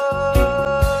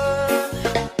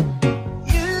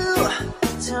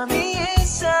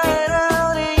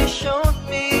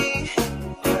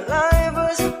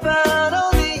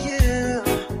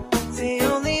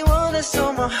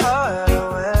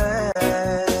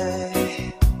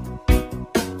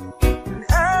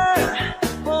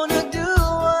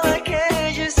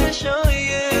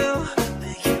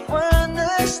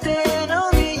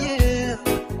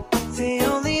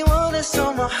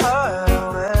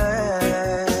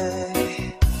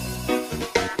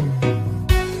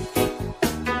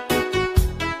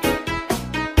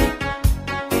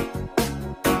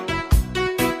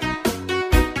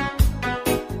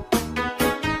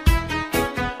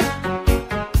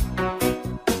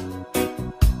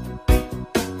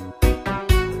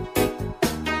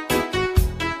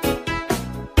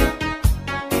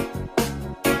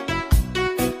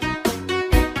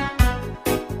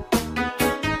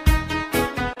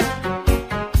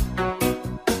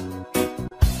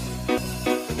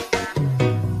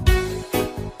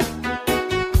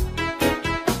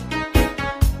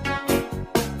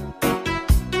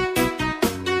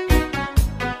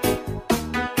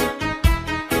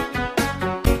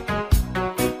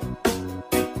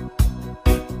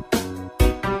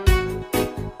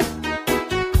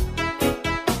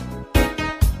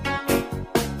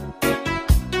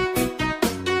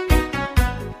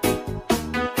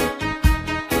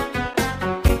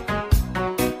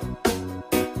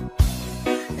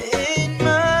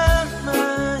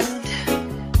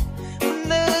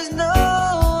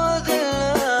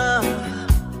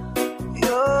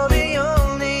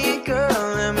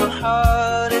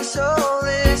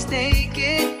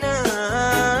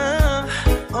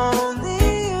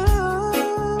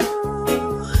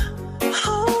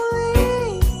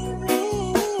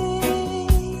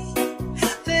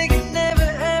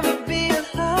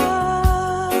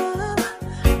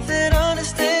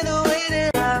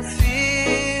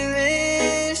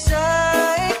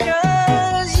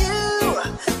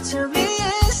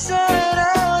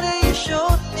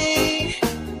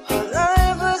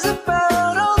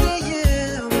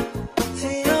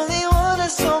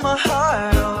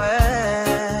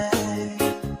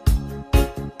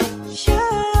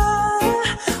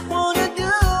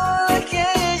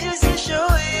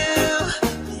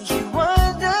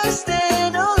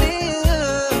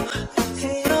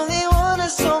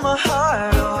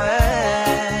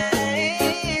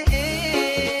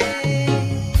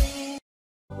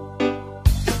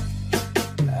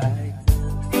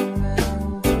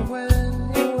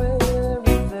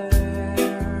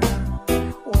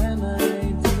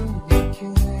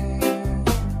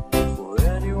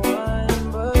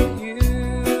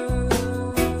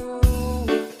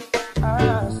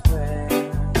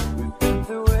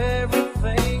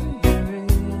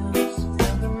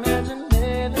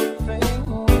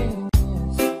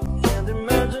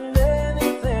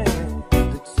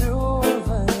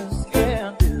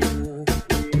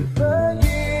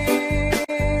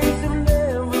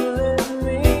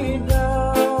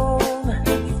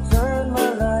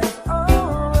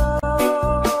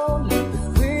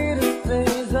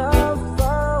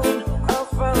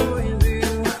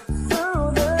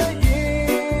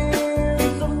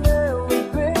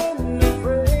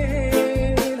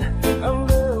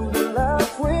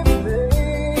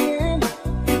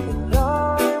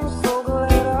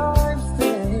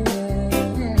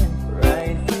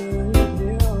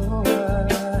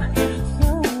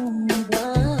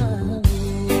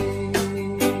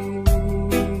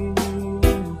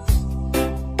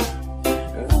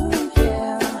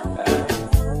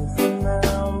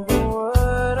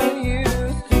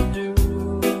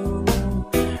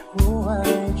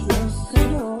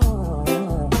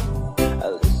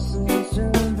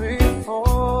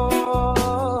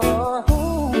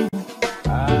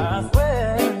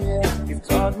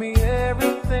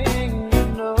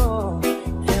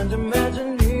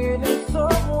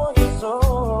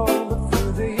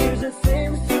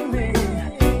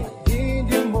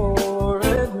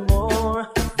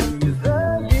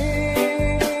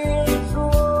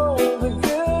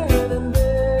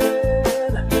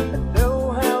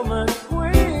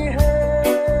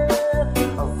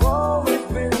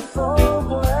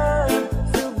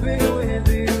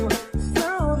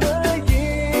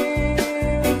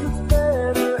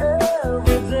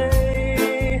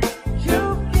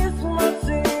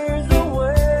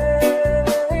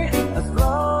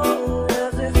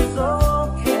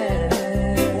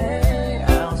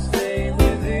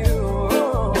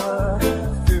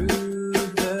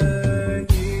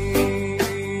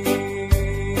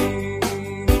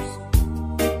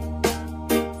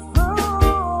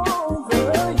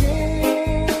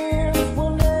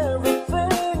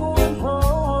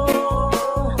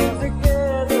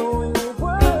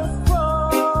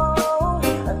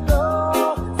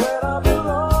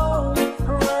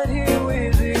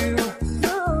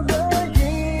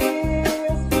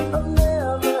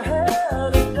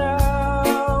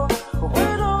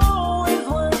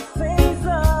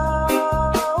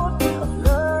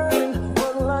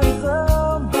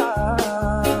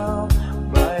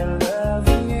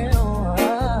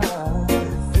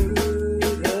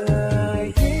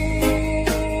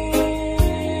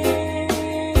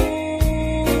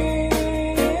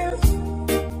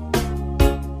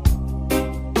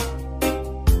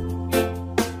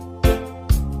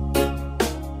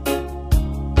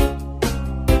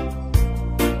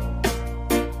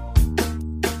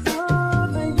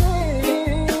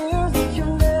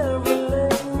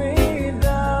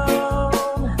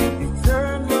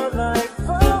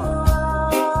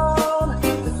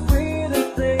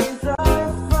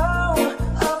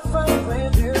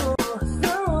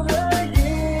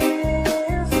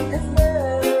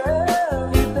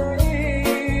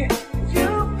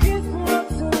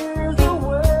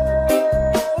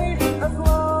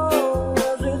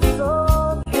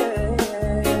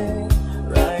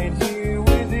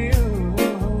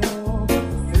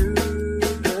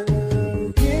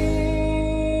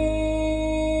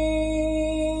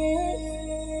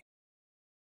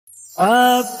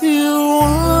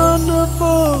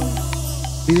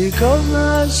 because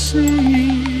I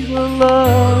see the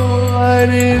love right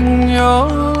in your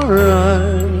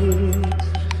eyes,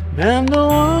 and the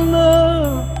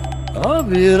wonder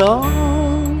of it all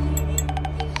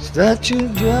is that you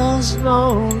just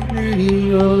don't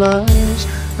realize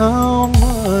how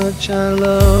much I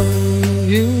love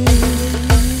you.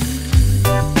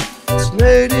 It's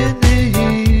late in the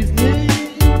evening,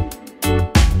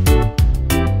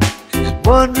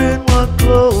 wondering what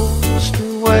clothes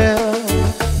to wear.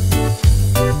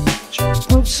 She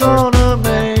puts on her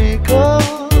makeup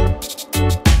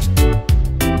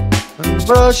and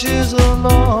brushes her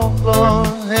long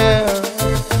blonde hair,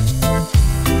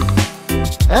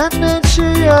 and then she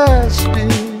asks me,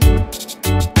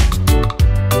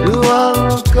 do I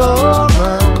look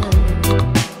alright?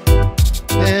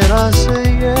 And I say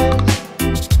yes,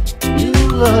 you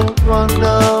look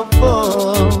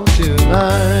wonderful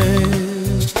tonight.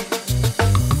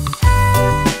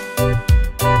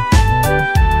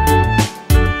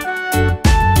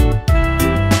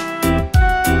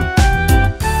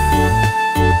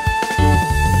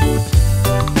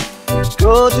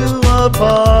 Go to a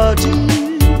party,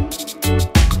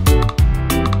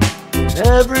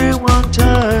 everyone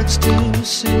turns to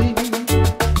see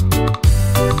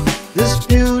this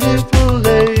beautiful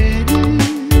lady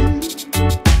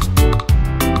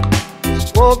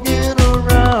is walking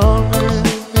around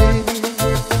with me.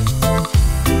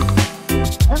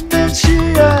 And then she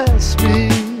asks me,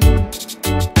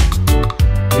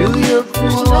 do you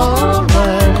feel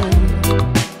alright?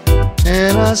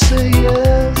 And I say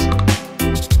yes,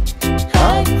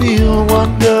 I feel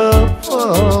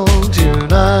wonderful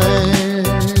tonight.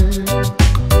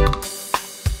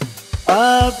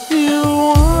 I feel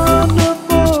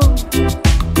wonderful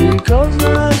because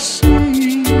I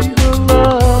see the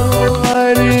love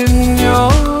right in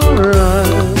your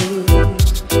eyes,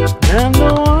 and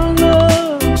the wonder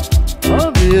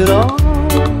of it all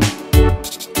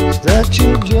is that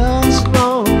you just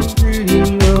don't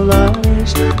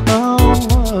realize how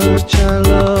much I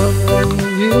love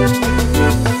you.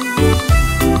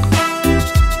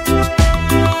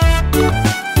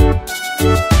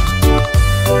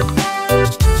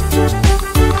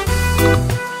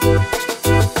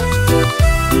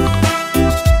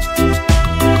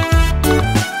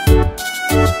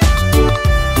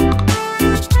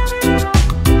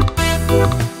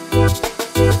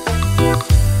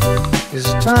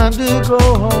 It's time to go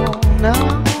home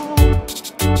now,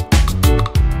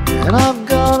 and I've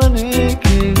got an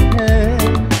aching head.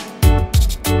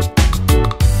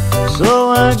 So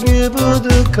I give her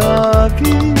the car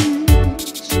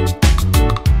keys,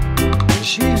 and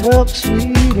she helps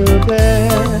me to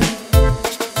bed.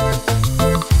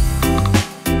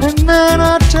 And then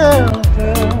I tell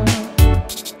her,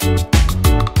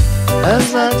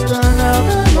 as I turn out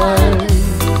the light,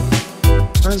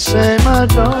 I say, my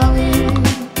darling,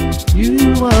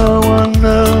 you are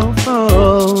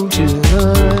wonderful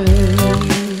tonight.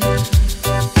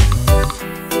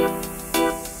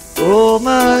 Oh,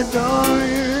 my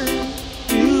darling,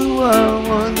 you are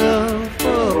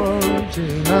wonderful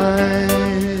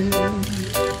tonight.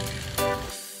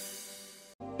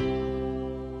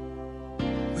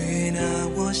 When I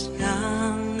was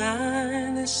young,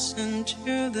 I listened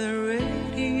to the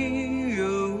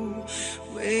radio,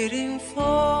 waiting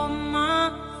for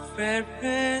my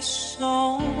favorite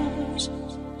songs.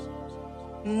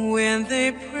 When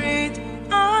they prayed,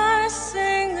 I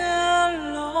sang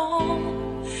along.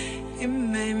 It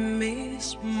made me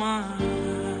smile.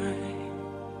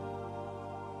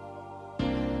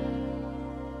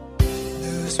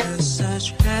 Those were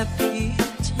such happy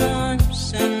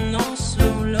times and not so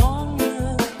long